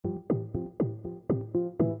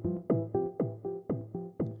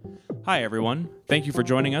Hi, everyone. Thank you for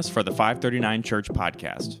joining us for the 539 Church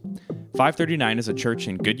podcast. 539 is a church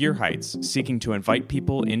in Goodyear Heights seeking to invite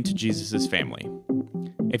people into Jesus' family.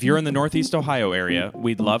 If you're in the Northeast Ohio area,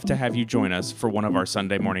 we'd love to have you join us for one of our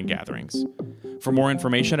Sunday morning gatherings. For more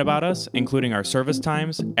information about us, including our service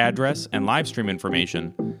times, address, and live stream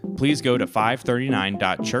information, please go to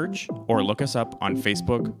 539.church or look us up on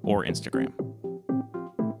Facebook or Instagram.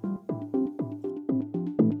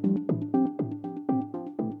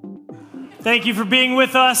 Thank you for being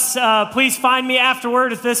with us. Please find me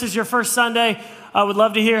afterward if this is your first Sunday. I would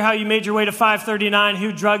love to hear how you made your way to 539,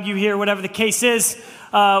 who drug you here, whatever the case is.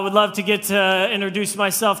 Would love to get to introduce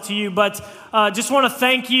myself to you, but just want to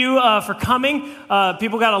thank you for coming.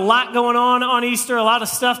 People got a lot going on Easter, a lot of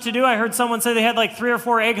stuff to do. I heard someone say they had like 3 or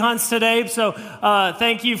 4 egg hunts today, so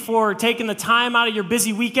thank you for taking the time out of your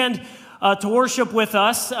busy weekend to worship with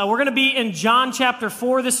us. We're going to be in John chapter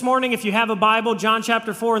 4 this morning. If you have a Bible, John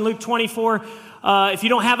chapter 4 and Luke 24. If you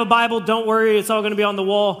don't have a Bible, don't worry. It's all going to be on the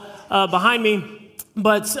wall behind me.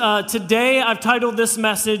 But today I've titled this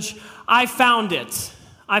message, I Found It.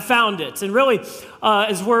 I found it. And really,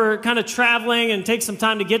 as we're kind of traveling and take some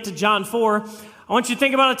time to get to John 4, I want you to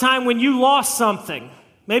think about a time when you lost something.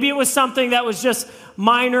 Maybe it was something that was just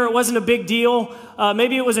minor. It wasn't a big deal.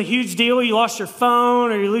 Maybe it was a huge deal. You lost your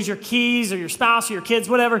phone, or you lose your keys, or your spouse, or your kids,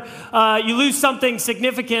 whatever. You lose something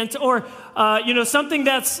significant, or something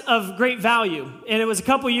that's of great value. And it was a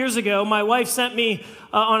couple years ago. My wife sent me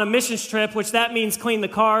on a missions trip, which that means clean the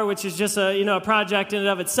car, which is just a project in and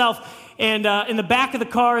of itself. And in the back of the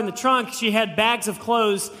car, in the trunk, she had bags of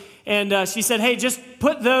clothes. And she said, hey, just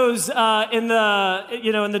put those in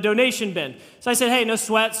the donation bin. So I said, hey, no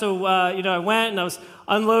sweat. So, I went and I was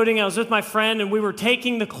unloading. I was with my friend, and we were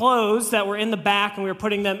taking the clothes that were in the back, and we were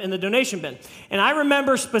putting them in the donation bin. And I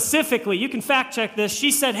remember specifically, you can fact check this,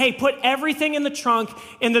 she said, hey, put everything in the trunk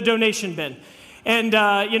in the donation bin. And,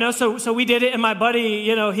 so we did it, and my buddy,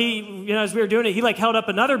 he, as we were doing it, he, held up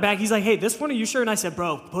another bag. He's like, hey, this one, are you sure? And I said,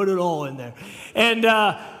 bro, put it all in there. And,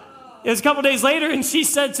 it was a couple days later, and she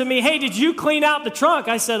said to me, hey, did you clean out the trunk?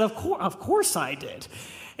 I said, of course I did.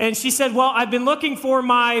 And she said, well, I've been looking for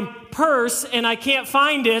my purse, and I can't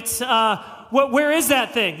find it. Where is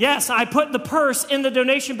that thing? Yes, I put the purse in the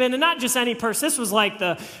donation bin, and not just any purse. This was like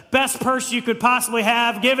the best purse you could possibly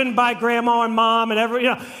have, given by grandma and mom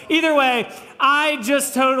and Either way, I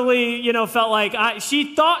just totally, felt like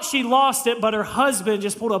she thought she lost it, but her husband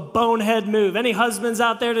just pulled a bonehead move. Any husbands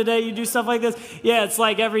out there today, you do stuff like this? Yeah, it's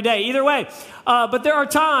like every day. Either way, but there are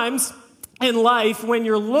times in life when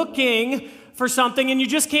you're looking for something and you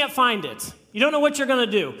just can't find it. You don't know what you're going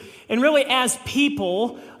to do. And really, as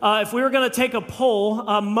people, if we were going to take a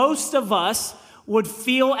poll, most of us would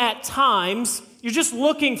feel at times you're just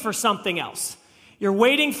looking for something else. You're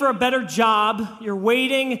waiting for a better job. You're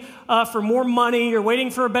waiting for more money. You're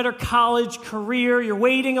waiting for a better college career. You're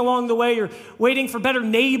waiting along the way. You're waiting for better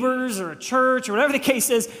neighbors or a church or whatever the case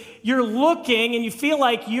is. You're looking and you feel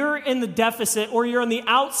like you're in the deficit or you're on the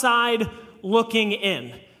outside looking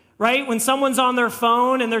in. Right? When someone's on their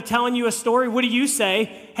phone and they're telling you a story, what do you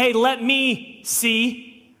say? Hey, let me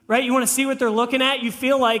see. Right? You want to see what they're looking at? You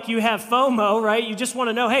feel like you have FOMO, right? You just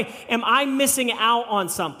want to know, hey, am I missing out on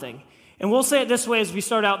something? And we'll say it this way as we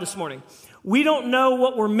start out this morning. We don't know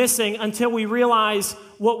what we're missing until we realize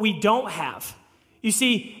what we don't have. You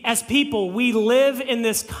see, as people, we live in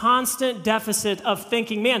this constant deficit of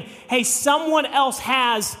thinking, man, hey, someone else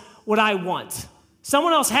has what I want.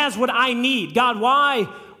 Someone else has what I need. God,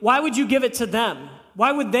 why would you give it to them?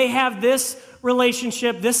 Why would they have this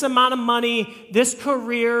relationship, this amount of money, this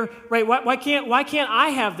career, right? Why can't I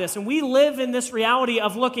have this? And we live in this reality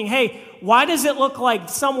of looking, hey, why does it look like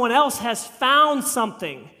someone else has found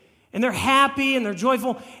something and they're happy and they're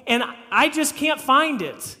joyful and I just can't find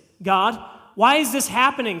it? God, why is this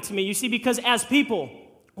happening to me? You see, because as people,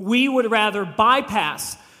 we would rather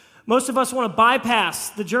bypass. Most of us want to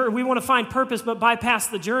bypass the journey. We want to find purpose, but bypass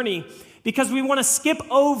the journey because we want to skip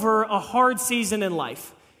over a hard season in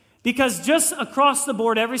life. Because just across the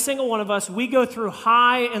board, every single one of us, we go through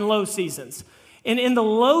high and low seasons. And in the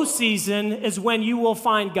low season is when you will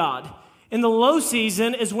find God. In the low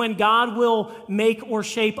season is when God will make or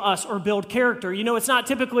shape us or build character. It's not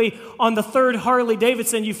typically on the third Harley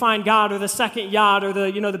Davidson you find God or the second yacht or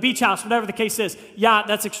the beach house, whatever the case is. Yacht,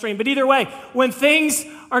 that's extreme. But either way, when things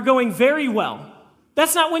are going very well,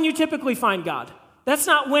 that's not when you typically find God. That's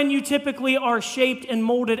not when you typically are shaped and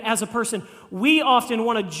molded as a person. We often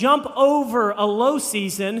want to jump over a low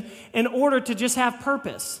season in order to just have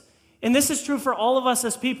purpose. And this is true for all of us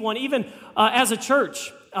as people and even as a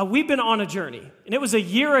church. we've been on a journey. And it was a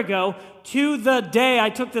year ago to the day I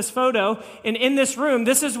took this photo. And in this room,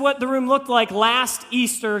 this is what the room looked like last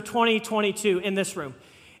Easter 2022 in this room.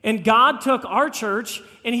 And God took our church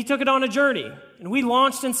and he took it on a journey. And we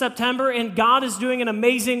launched in September, and God is doing an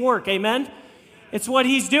amazing work. Amen? It's what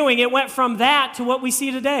he's doing. It went from that to what we see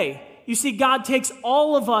today. You see, God takes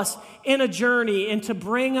all of us in a journey and to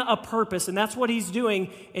bring a purpose, and that's what he's doing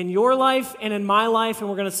in your life and in my life, and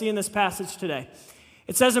we're going to see in this passage today.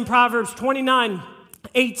 It says in Proverbs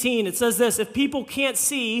 29:18, it says this: if people can't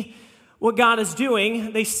see what God is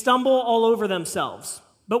doing, they stumble all over themselves.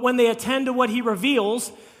 But when they attend to what he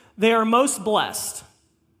reveals, they are most blessed.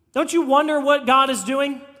 Don't you wonder what God is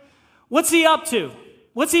doing? What's he up to?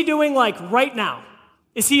 What's he doing like right now?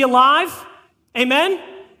 Is he alive? Amen?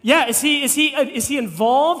 Yeah, is he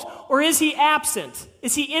involved or is he absent?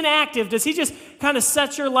 Is he inactive? Does he just kind of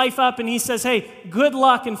set your life up and he says, hey, good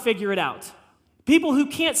luck and figure it out? People who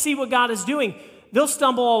can't see what God is doing, they'll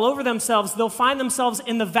stumble all over themselves. They'll find themselves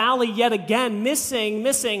in the valley yet again,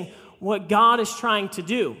 missing what God is trying to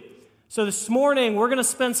do. So this morning, we're going to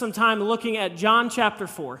spend some time looking at John chapter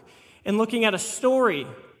 4 and looking at a story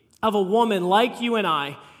of a woman like you and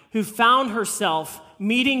I who found herself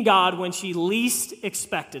meeting God when she least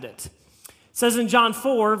expected it. It says in John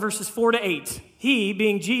 4, verses 4 to 8, he,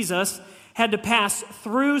 being Jesus, had to pass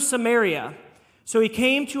through Samaria. So he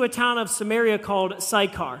came to a town of Samaria called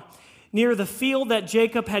Sychar, near the field that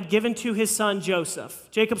Jacob had given to his son Joseph.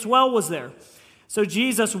 Jacob's well was there. So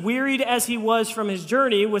Jesus, wearied as he was from his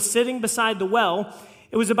journey, was sitting beside the well.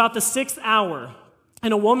 It was about the 6th hour,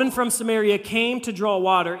 and a woman from Samaria came to draw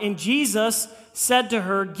water. And Jesus said to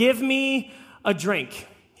her, give me a drink.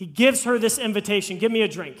 He gives her this invitation, give me a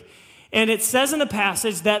drink. And it says in the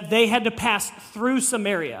passage that they had to pass through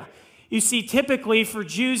Samaria. You see, typically for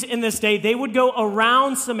Jews in this day, they would go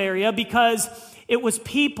around Samaria because it was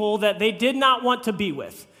people that they did not want to be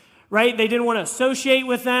with, right? They didn't want to associate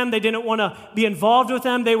with them. They didn't want to be involved with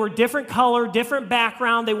them. They were different color, different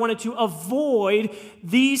background. They wanted to avoid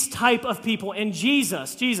these type of people. And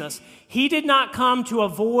Jesus, he did not come to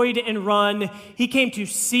avoid and run. He came to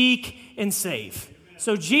seek and save.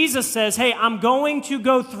 So Jesus says, hey, I'm going to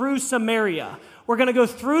go through Samaria. We're going to go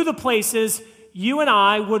through the places you and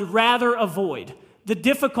I would rather avoid. The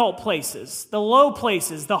difficult places, the low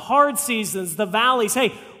places, the hard seasons, the valleys.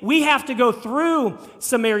 Hey, we have to go through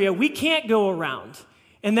Samaria. We can't go around.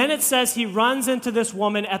 And then it says he runs into this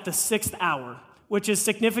woman at the 6th hour, which is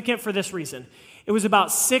significant for this reason. It was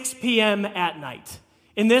about 6 p.m. at night.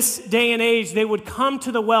 In this day and age, they would come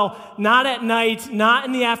to the well, not at night, not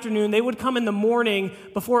in the afternoon. They would come in the morning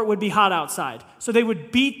before it would be hot outside. So they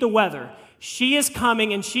would beat the weather. She is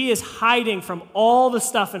coming and she is hiding from all the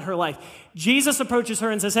stuff in her life. Jesus approaches her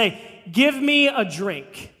and says, hey, give me a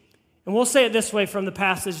drink. And we'll say it this way from the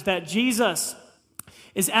passage, that Jesus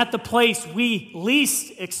is at the place we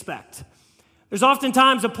least expect. There's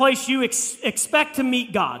oftentimes a place you expect to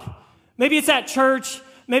meet God. Maybe it's at church.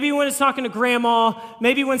 Maybe when it's talking to grandma,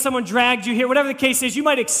 maybe when someone dragged you here, whatever the case is, you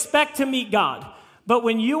might expect to meet God. But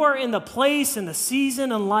when you are in the place and the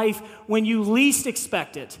season in life when you least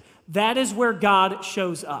expect it, that is where God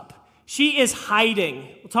shows up. She is hiding.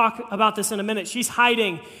 We'll talk about this in a minute. She's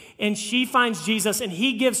hiding, and she finds Jesus, and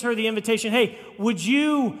he gives her the invitation, hey, would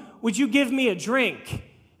you give me a drink?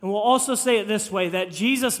 And we'll also say it this way, that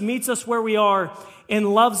Jesus meets us where we are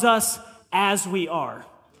and loves us as we are.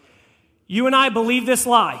 You and I believe this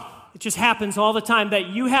lie. It just happens all the time, that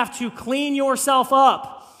you have to clean yourself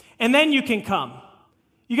up and then you can come.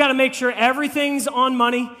 You got to make sure everything's on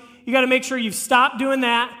money. You got to make sure you've stopped doing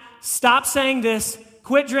that, stop saying this,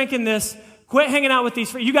 quit drinking this, quit hanging out with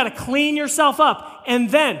these. You got to clean yourself up, and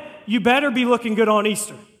then you better be looking good on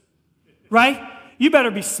Easter, right? You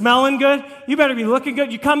better be smelling good. You better be looking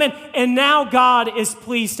good. You come in, and now God is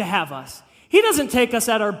pleased to have us. He doesn't take us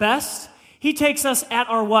at our best. He takes us at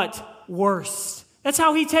our what? Worst. That's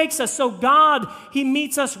how he takes us. So God, he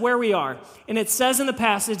meets us where we are. And it says in the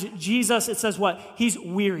passage, Jesus, it says what? He's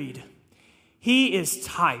wearied. He is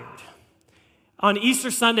tired. On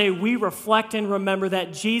Easter Sunday, we reflect and remember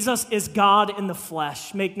that Jesus is God in the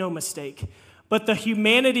flesh. Make no mistake. But the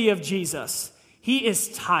humanity of Jesus, he is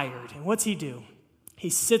tired. And what's he do? He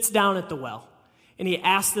sits down at the well and he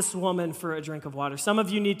asks this woman for a drink of water. Some of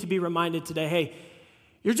you need to be reminded today, hey,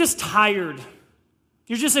 you're just tired.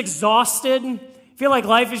 You're just exhausted. You feel like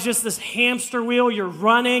life is just this hamster wheel. You're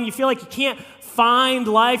running. You feel like you can't find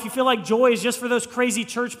life. You feel like joy is just for those crazy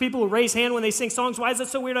church people who raise hand when they sing songs. Why is that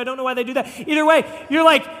so weird? I don't know why they do that. Either way, you're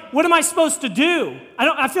like, what am I supposed to do?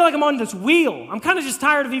 I feel like I'm on this wheel. I'm kind of just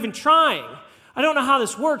tired of even trying. I don't know how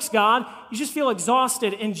this works, God. You just feel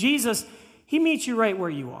exhausted. And Jesus, he meets you right where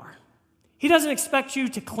you are. He doesn't expect you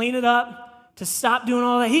to clean it up, to stop doing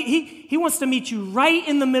all that. He wants to meet you right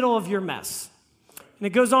in the middle of your mess. And it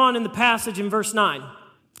goes on in the passage in verse 9.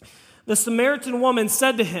 The Samaritan woman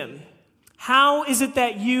said to him, "How is it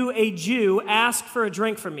that you, a Jew, ask for a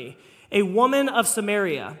drink from me, a woman of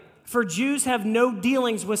Samaria? For Jews have no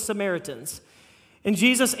dealings with Samaritans." And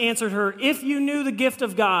Jesus answered her, "If you knew the gift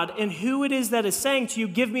of God and who it is that is saying to you,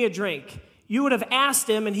 'Give me a drink,' you would have asked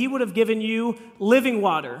him, and he would have given you living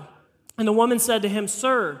water." And the woman said to him,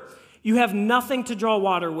 "Sir, you have nothing to draw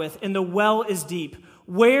water with, and the well is deep.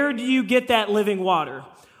 Where do you get that living water?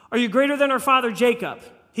 Are you greater than our father Jacob?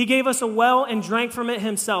 He gave us a well and drank from it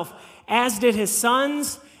himself, as did his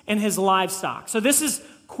sons and his livestock." So this is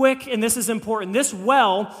quick and this is important. This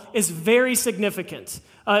well is very significant.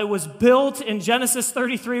 It was built in Genesis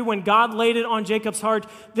 33 when God laid it on Jacob's heart.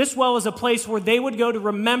 This well is a place where they would go to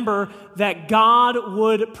remember that God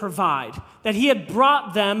would provide, that he had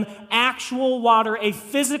brought them actual water, a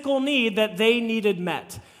physical need that they needed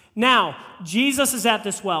met. Now, Jesus is at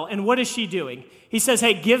this well, and what is she doing? He says,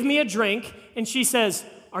 "Hey, give me a drink." And she says,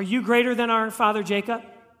 "Are you greater than our father Jacob?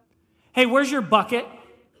 Hey, where's your bucket?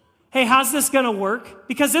 Hey, how's this going to work?"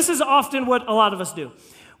 Because this is often what a lot of us do.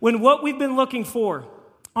 When what we've been looking for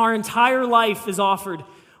our entire life is offered,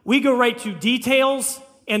 we go right to details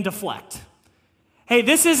and deflect. Hey,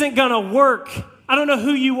 this isn't going to work. I don't know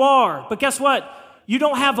who you are, but guess what? You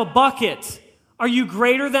don't have a bucket. Are you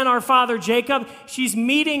greater than our father Jacob? She's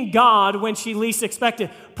meeting God when she least expected.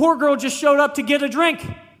 Poor girl just showed up to get a drink.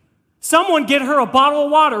 Someone get her a bottle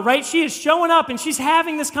of water, right? She is showing up and she's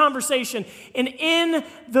having this conversation. And in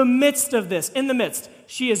the midst of this,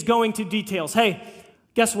 she is going to details. Hey,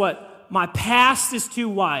 guess what? My past is too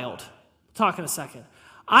wild. I'll talk in a second.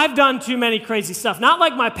 I've done too many crazy stuff. Not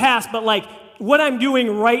like my past, but like what I'm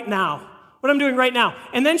doing right now.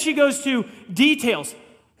 And then she goes to details.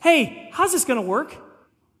 Hey, how's this going to work?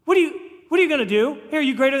 What are you going to do? Hey, are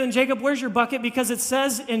you greater than Jacob? Where's your bucket? Because it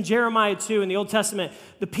says in Jeremiah 2 in the Old Testament,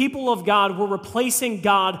 the people of God were replacing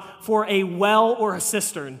God for a well or a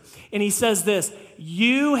cistern. And he says this,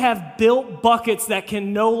 "You have built buckets that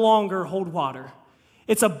can no longer hold water."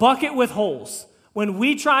 It's a bucket with holes. When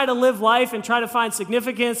we try to live life and try to find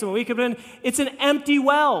significance, and when we come in, it's an empty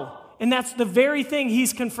well. And that's the very thing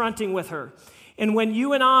he's confronting with her. And when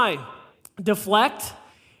you and I deflect,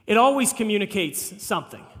 it always communicates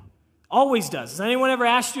something. Always does. Has anyone ever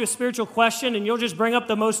asked you a spiritual question and you'll just bring up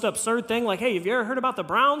the most absurd thing? Like, hey, have you ever heard about the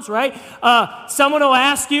Browns, right? Someone will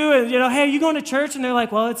ask you, and hey, are you going to church? And they're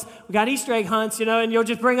like, well, we got Easter egg hunts, and you'll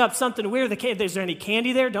just bring up something weird. Is there any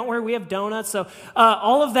candy there? Don't worry, we have donuts. So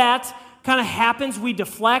all of that kind of happens. We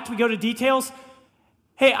deflect. We go to details.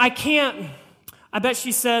 Hey, I bet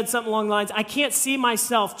she said something along the lines, I can't see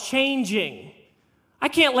myself changing. I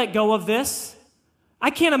can't let go of this. I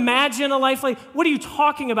can't imagine a life like, what are you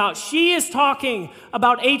talking about? She is talking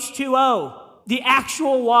about H2O, the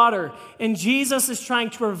actual water, and Jesus is trying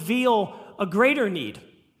to reveal a greater need.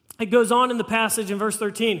 It goes on in the passage in verse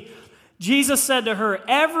 13. Jesus said to her,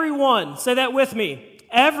 "Everyone," say that with me,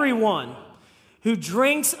 "everyone who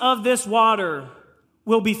drinks of this water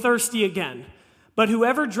will be thirsty again. But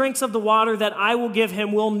whoever drinks of the water that I will give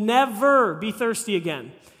him will never be thirsty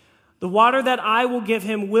again. The water that I will give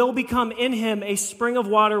him will become in him a spring of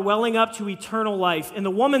water welling up to eternal life." And the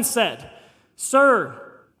woman said, "Sir,"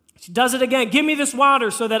 she does it again, "give me this water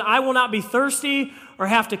so that I will not be thirsty or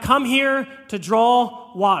have to come here to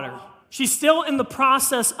draw water." She's still in the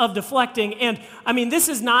process of deflecting. And this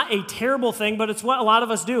is not a terrible thing, but it's what a lot of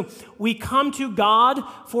us do. We come to God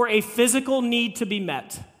for a physical need to be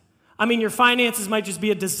met. Your finances might just be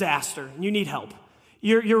a disaster and you need help.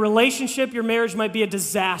 Your relationship, your marriage might be a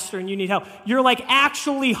disaster and you need help. You're like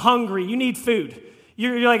actually hungry. You need food.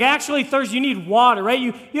 You're like actually thirsty. You need water, right?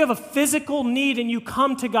 You have a physical need and you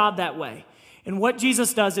come to God that way. And what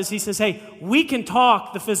Jesus does is he says, hey, we can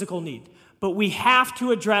talk the physical need, but we have to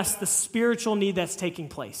address the spiritual need that's taking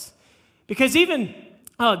place. Because even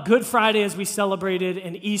Good Friday, as we celebrated,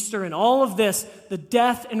 and Easter, and all of this, the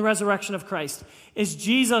death and resurrection of Christ, is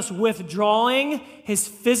Jesus withdrawing his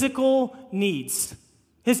physical needs.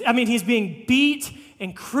 He's being beat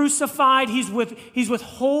and crucified. He's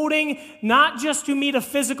withholding not just to meet a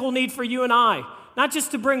physical need for you and I, not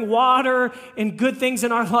just to bring water and good things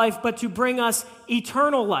in our life, but to bring us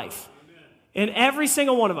eternal life. Amen. And every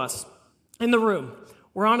single one of us in the room,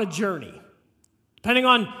 we're on a journey. Depending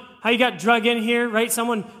on how you got drug in here, right?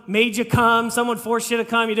 Someone made you come. Someone forced you to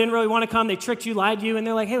come. You didn't really want to come. They tricked you, lied to you, and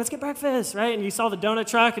they're like, hey, let's get breakfast, right? And you saw the donut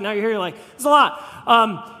truck, and now you're here. You're like, it's a lot.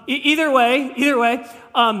 Either way, you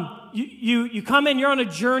come in, you're on a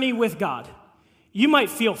journey with God. You might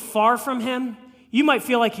feel far from him. You might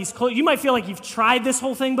feel like he's close. You might feel like you've tried this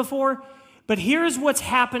whole thing before. But here's what's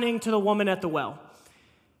happening to the woman at the well.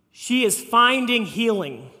 She is finding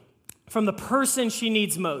healing from the person she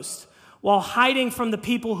needs most while hiding from the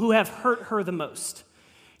people who have hurt her the most.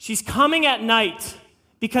 She's coming at night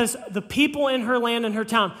because the people in her land and her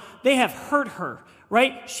town, they have hurt her,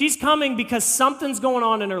 right? She's coming because something's going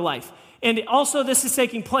on in her life. And also this is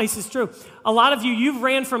taking place, it's true. A lot of you've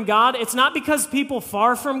ran from God. It's not because people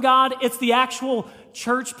far from God. It's the actual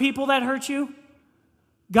church people that hurt you.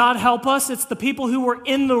 God help us. It's the people who were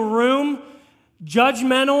in the room,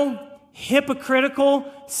 judgmental,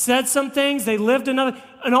 hypocritical, said some things, they lived another,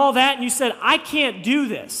 and all that, and you said, I can't do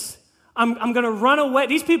this. I'm going to run away.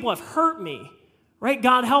 These people have hurt me, right?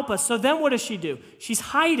 God help us. So then what does she do? She's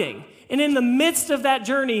hiding. And in the midst of that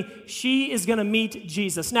journey, she is going to meet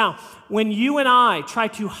Jesus. Now, when you and I try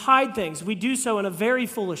to hide things, we do so in a very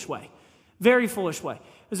foolish way. Very foolish way.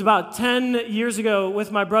 It was about 10 years ago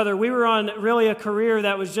with my brother. We were on really a career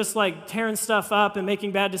that was just like tearing stuff up and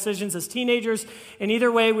making bad decisions as teenagers. And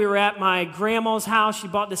either way, we were at my grandma's house. She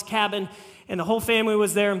bought this cabin, and the whole family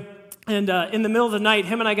was there. And in the middle of the night,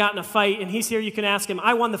 him and I got in a fight, and he's here, you can ask him.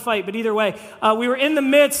 I won the fight, but either way, we were in the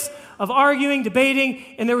midst of arguing, debating,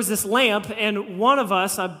 and there was this lamp, and one of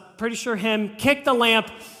us, I'm pretty sure him, kicked the lamp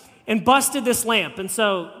and busted this lamp. And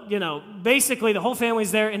so, basically the whole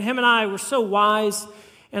family's there, and him and I were so wise,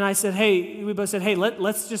 and we both said, hey,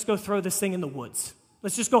 let's just go throw this thing in the woods.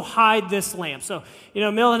 Let's just go hide this lamp. So, middle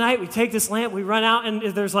of the night, we take this lamp, we run out, and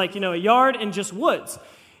there's a yard and just woods.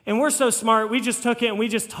 And we're so smart, we just took it and we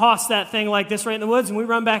just tossed that thing like this right in the woods, and we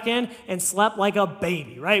run back in and slept like a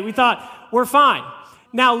baby, right? We thought, we're fine.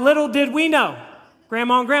 Now, little did we know,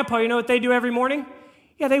 Grandma and Grandpa, you know what they do every morning?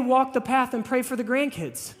 Yeah, they walk the path and pray for the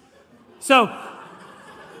grandkids. So,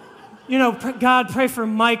 God, pray for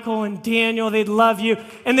Michael and Daniel, they'd love you.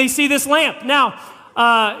 And they see this lamp. Now,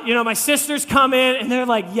 my sisters come in and they're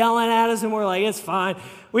like yelling at us, and we're like, it's fine.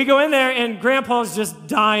 We go in there and Grandpa's just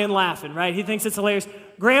dying laughing, right? He thinks it's hilarious.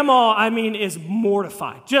 Grandma, is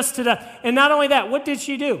mortified, just to death. And not only that, what did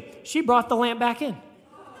she do? She brought the lamp back in.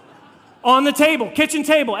 On the table, kitchen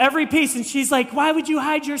table, every piece. And she's like, why would you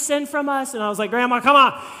hide your sin from us? And I was like, Grandma, come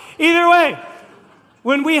on. Either way,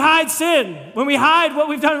 when we hide sin, when we hide what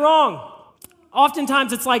we've done wrong,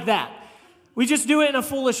 oftentimes it's like that. We just do it in a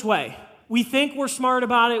foolish way. We think we're smart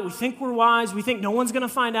about it. We think we're wise. We think no one's going to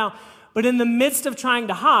find out. But in the midst of trying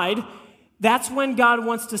to hide, that's when God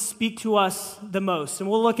wants to speak to us the most. And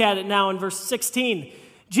we'll look at it now in verse 16.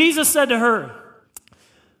 Jesus said to her,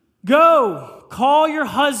 go, call your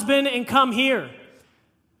husband and come here.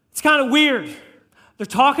 It's kind of weird. They're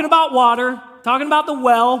talking about water, talking about the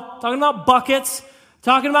well, talking about buckets,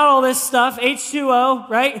 talking about all this stuff, H2O,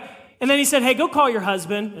 right? And then he said, hey, go call your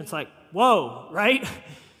husband. And it's like, whoa, right?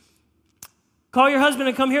 Call your husband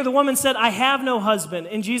and come here. The woman said, I have no husband.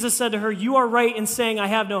 And Jesus said to her, you are right in saying I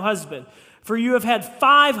have no husband. For you have had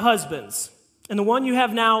 5 husbands, and the one you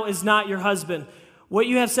have now is not your husband. What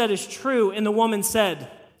you have said is true. And the woman said,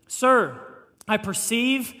 sir, I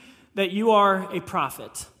perceive that you are a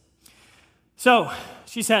prophet. So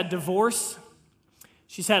she's had divorce.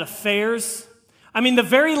 She's had affairs. The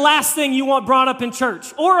very last thing you want brought up in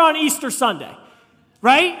church or on Easter Sunday,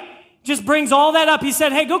 right? Just brings all that up. He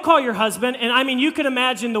said, hey, go call your husband. And you can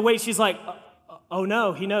imagine the way she's like, oh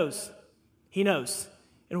no, he knows. He knows.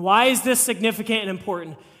 And why is this significant and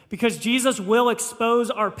important? Because Jesus will expose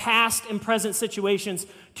our past and present situations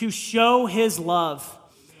to show his love.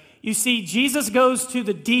 You see, Jesus goes to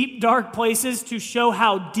the deep, dark places to show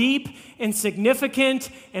how deep and significant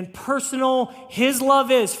and personal his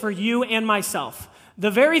love is for you and myself. The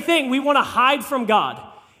very thing we want to hide from God.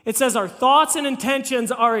 It says our thoughts and intentions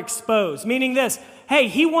are exposed, meaning this, hey,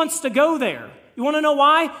 he wants to go there. You want to know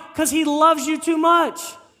why? Because he loves you too much.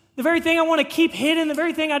 The very thing I want to keep hidden, the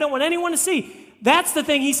very thing I don't want anyone to see, that's the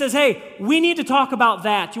thing he says, hey, we need to talk about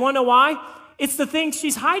that. You want to know why? It's the thing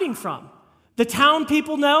she's hiding from. The town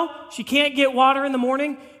people know she can't get water in the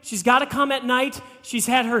morning. She's got to come at night. She's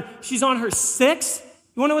on her 6th.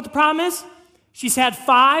 You want to know what the problem is? She's had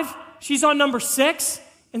 5. She's on number 6.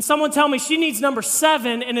 And someone tell me she needs number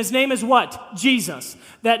 7, and his name is what? Jesus.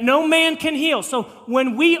 That no man can heal. So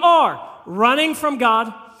when we are running from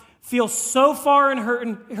God, feel so far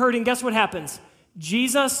and hurting, guess what happens?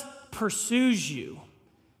 Jesus pursues you.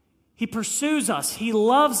 He pursues us. He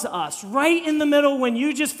loves us. Right in the middle when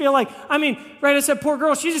you just feel like, I said, poor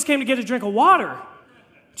girl, she just came to get a drink of water.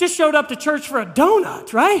 Just showed up to church for a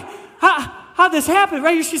donut, right? How'd this happen,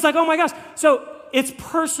 right? She's like, oh my gosh. So it's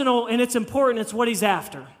personal and it's important. It's what he's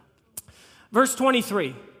after. Verse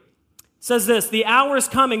 23. says this, the hour is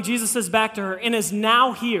coming, Jesus says back to her, and is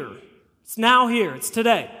now here. It's now here. It's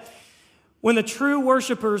today. When the true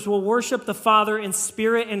worshipers will worship the Father in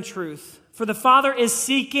spirit and truth. For the Father is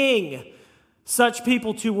seeking such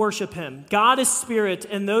people to worship him. God is spirit,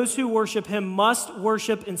 and those who worship him must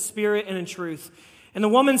worship in spirit and in truth. And the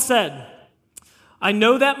woman said, I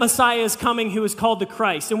know that Messiah is coming who is called the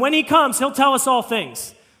Christ. And when he comes, he'll tell us all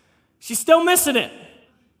things. She's still missing it.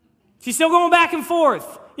 She's still going back and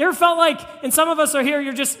forth. You ever felt like, and some of us are here,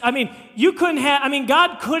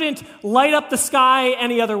 God couldn't light up the sky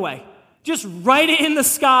any other way. Just write it in the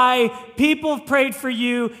sky. People have prayed for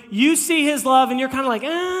you. You see his love, and you're kind of like,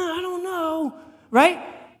 I don't know, right?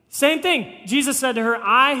 Same thing. Jesus said to her,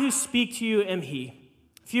 I who speak to you am he.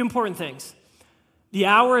 A few important things. The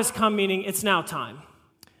hour has come, meaning it's now time.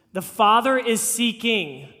 The Father is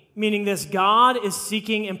seeking, meaning this, God is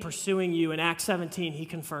seeking and pursuing you. In Acts 17, he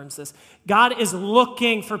confirms this. God is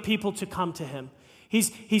looking for people to come to him.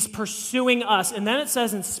 He's pursuing us. And then it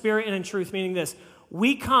says in spirit and in truth, meaning this,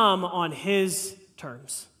 we come on his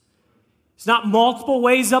terms. It's not multiple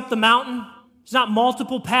ways up the mountain. It's not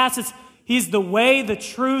multiple paths. He's the way, the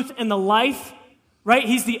truth, and the life, right?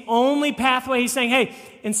 He's the only pathway. He's saying, hey,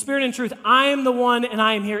 in spirit and truth, I am the one and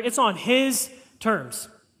I am here. It's on his terms.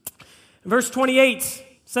 Verse 28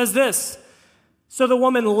 says this, so the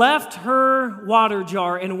woman left her water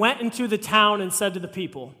jar and went into the town and said to the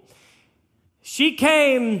people, she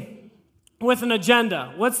came with an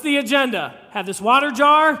agenda. What's the agenda? Have this water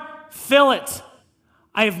jar, fill it.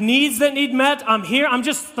 I have needs that need met. I'm here. I'm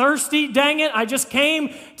just thirsty. Dang it. I just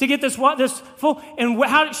came to get this full.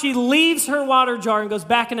 And she leaves her water jar and goes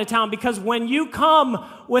back into town, because when you come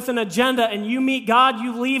with an agenda and you meet God,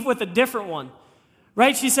 you leave with a different one.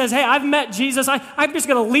 Right? She says, hey, I've met Jesus. I'm just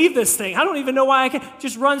going to leave this thing. I don't even know why I can.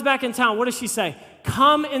 Just runs back in town. What does she say?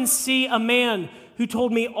 Come and see a man who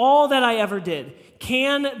told me all that I ever did.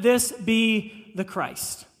 Can this be the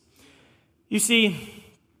Christ? You see,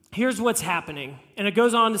 here's what's happening. And it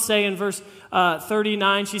goes on to say in verse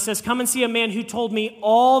 39, she says, come and see a man who told me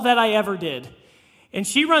all that I ever did. And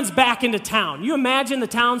she runs back into town. You imagine the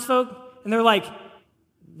townsfolk, and they're like,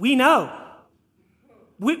 we know.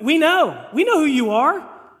 We know. We know who you are.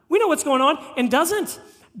 We know what's going on. And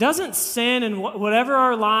doesn't sin and whatever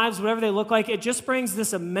our lives, whatever they look like, it just brings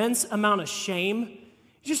this immense amount of shame.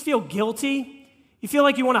 You just feel guilty. You feel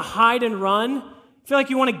like you want to hide and run. You feel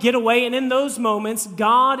like you want to get away. And in those moments,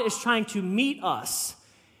 God is trying to meet us.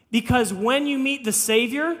 Because when you meet the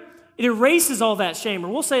Savior, it erases all that shame. Or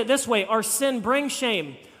we'll say it this way, our sin brings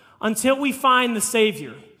shame until we find the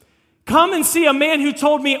Savior. Come and see a man who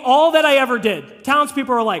told me all that I ever did.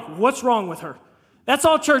 Townspeople are like, what's wrong with her? That's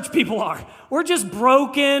all church people are. We're just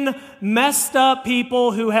broken, messed up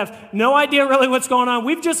people who have no idea really what's going on.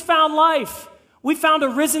 We've just found life. We found a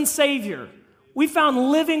risen Savior. We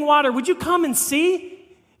found living water. Would you come and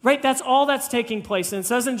see? Right? That's all that's taking place. And it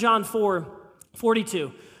says in John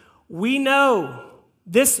 4:42, we know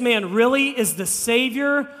this man really is the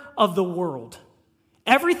Savior of the world.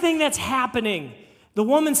 Everything that's happening, the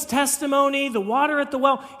woman's testimony, the water at the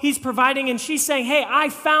well, he's providing, and she's saying, hey, I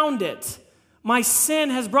found it. My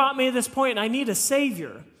sin has brought me to this point, and I need a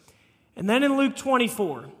Savior. And then in Luke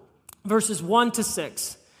 24, verses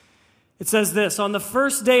 1-6, it says this, on the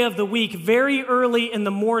first day of the week, very early in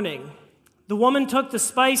the morning, the women took the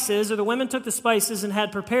spices and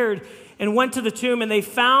had prepared and went to the tomb, and they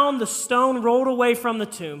found the stone rolled away from the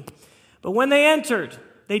tomb. But when they entered,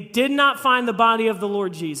 they did not find the body of the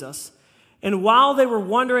Lord Jesus. And while they were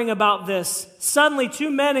wondering about this, suddenly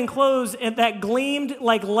 2 men in clothes that gleamed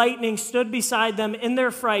like lightning stood beside them in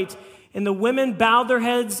their fright, and the women bowed their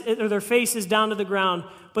heads or their faces down to the ground.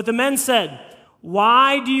 But the men said,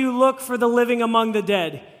 why do you look for the living among the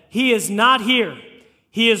dead? He is not here.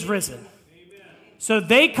 He is risen. Amen. So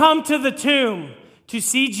they come to the tomb to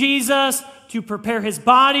see Jesus, to prepare his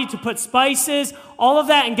body, to put spices, all of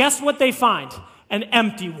that. And guess what they find? An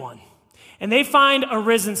empty one. And they find a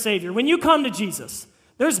risen Savior. When you come to Jesus,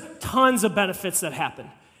 there's tons of benefits that happen.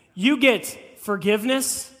 You get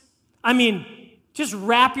forgiveness. Just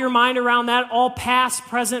wrap your mind around that. All past,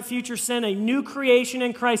 present, future sin, a new creation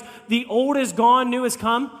in Christ. The old is gone, new has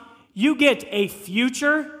come. You get a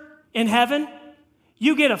future in heaven.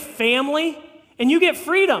 You get a family, and you get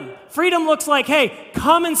freedom. Freedom looks like, hey,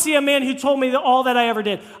 come and see a man who told me all that I ever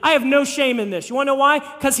did. I have no shame in this. You want to know why?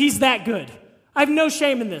 Because he's that good. I have no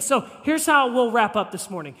shame in this. So here's how we'll wrap up this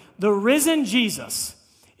morning. The risen Jesus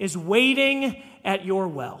is waiting at your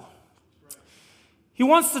well. He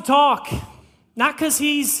wants to talk. Not because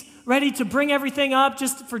he's ready to bring everything up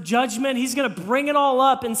just for judgment. He's going to bring it all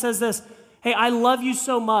up and says this, hey, I love you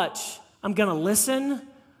so much. I'm going to listen.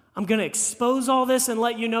 I'm going to expose all this and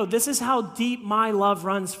let you know this is how deep my love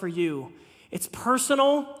runs for you. It's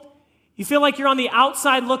personal. You feel like you're on the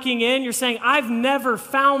outside looking in. You're saying, I've never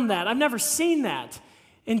found that. I've never seen that.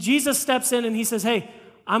 And Jesus steps in and he says, hey,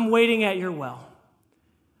 I'm waiting at your well.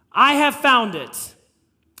 I have found it.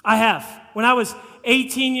 I have. When I was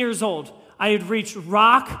 18 years old, I had reached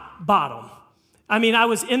rock bottom. I mean, I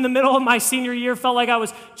was in the middle of my senior year, felt like I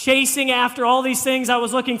was chasing after all these things. I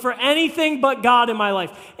was looking for anything but God in my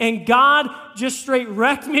life. And God just straight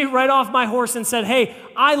wrecked me right off my horse and said, hey,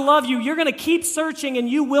 I love you. You're going to keep searching and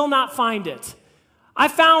you will not find it. I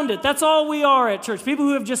found it. That's all we are at church, people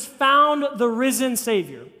who have just found the risen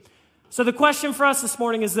Savior. So the question for us this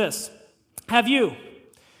morning is this. Have you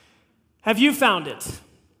found it?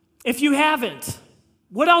 If you haven't,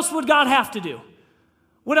 what else would God have to do?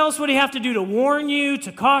 What else would he have to do to warn you,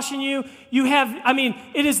 to caution you?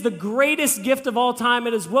 It is the greatest gift of all time.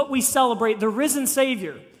 It is what we celebrate, the risen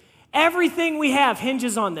Savior. Everything we have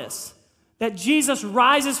hinges on this, that Jesus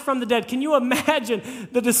rises from the dead. Can you imagine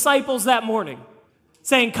the disciples that morning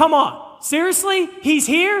saying, come on, seriously? He's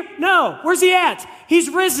here? No. Where's he at? He's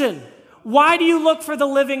risen. Why do you look for the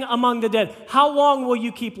living among the dead? How long will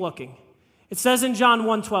you keep looking? It says in John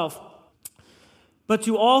 1:12, but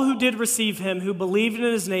to all who did receive him, who believed in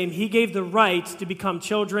his name, he gave the right to become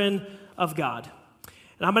children of God.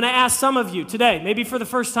 And I'm going to ask some of you today, maybe for the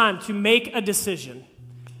first time, to make a decision.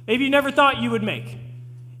 Maybe you never thought you would make.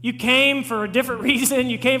 You came for a different reason,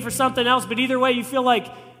 you came for something else, but either way you feel like,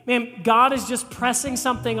 man, God is just pressing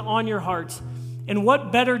something on your heart. And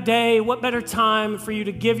what better day, what better time for you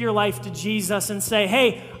to give your life to Jesus and say,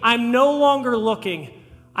 hey, I'm no longer looking.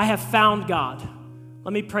 I have found God.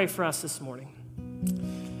 Let me pray for us this morning.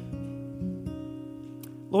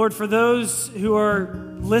 Lord, for those who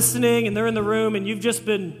are listening and they're in the room and you've just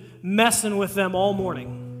been messing with them all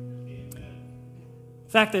morning. In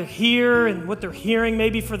fact, they're here and what they're hearing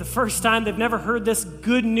maybe for the first time, they've never heard this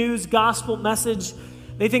good news gospel message.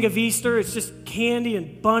 They think of Easter, it's just candy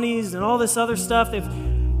and bunnies and all this other stuff.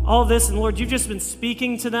 All this, and Lord, you've just been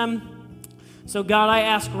speaking to them. So God, I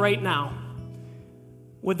ask right now,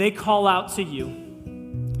 would they call out to you?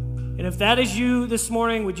 And if that is you this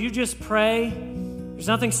morning, would you just pray? There's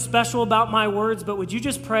nothing special about my words, but would you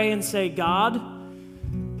just pray and say, God,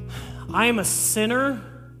 I am a sinner.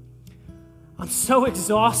 I'm so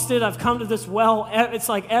exhausted. I've come to this well. It's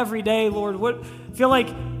like every day, Lord. I feel like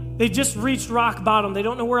they just reached rock bottom. They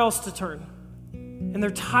don't know where else to turn. And they're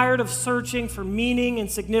tired of searching for meaning and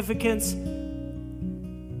significance.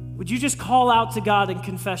 Would you just call out to God and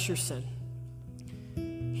confess your sin?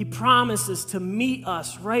 He promises to meet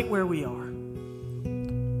us right where we are.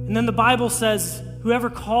 And then the Bible says, whoever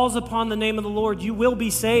calls upon the name of the Lord, you will be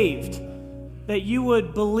saved. That you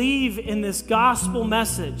would believe in this gospel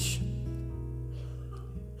message.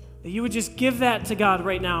 That you would just give that to God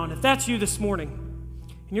right now. And if that's you this morning,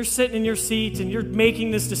 and you're sitting in your seat and you're making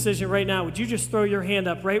this decision right now, would you just throw your hand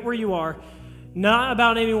up right where you are? Not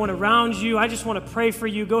about anyone around you. I just want to pray for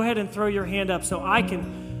you. Go ahead and throw your hand up so I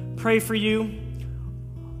can pray for you.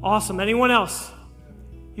 Awesome. Anyone else?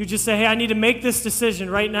 You just say, hey, I need to make this decision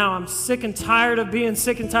right now. I'm sick and tired of being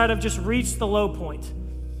sick and tired. I've just reached the low point.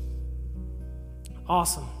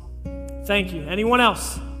 Awesome. Thank you. Anyone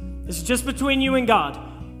else? This is just between you and God.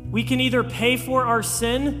 We can either pay for our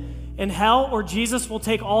sin in hell or Jesus will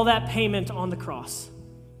take all that payment on the cross.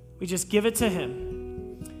 We just give it to him.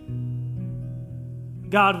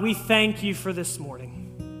 God, we thank you for this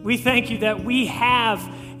morning. We thank you that we have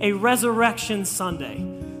a Resurrection Sunday.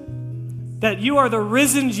 That you are the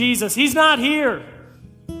risen Jesus. He's not here.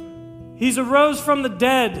 He's arose from the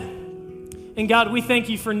dead. And God, we thank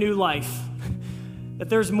you for new life. That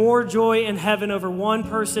there's more joy in heaven over one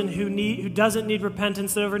person who doesn't need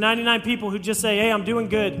repentance than over 99 people who just say, hey, I'm doing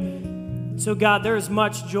good. So God, there is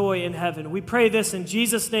much joy in heaven. We pray this in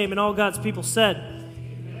Jesus' name, and all God's people said.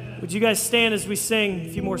 Would you guys stand as we sing a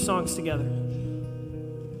few more songs together?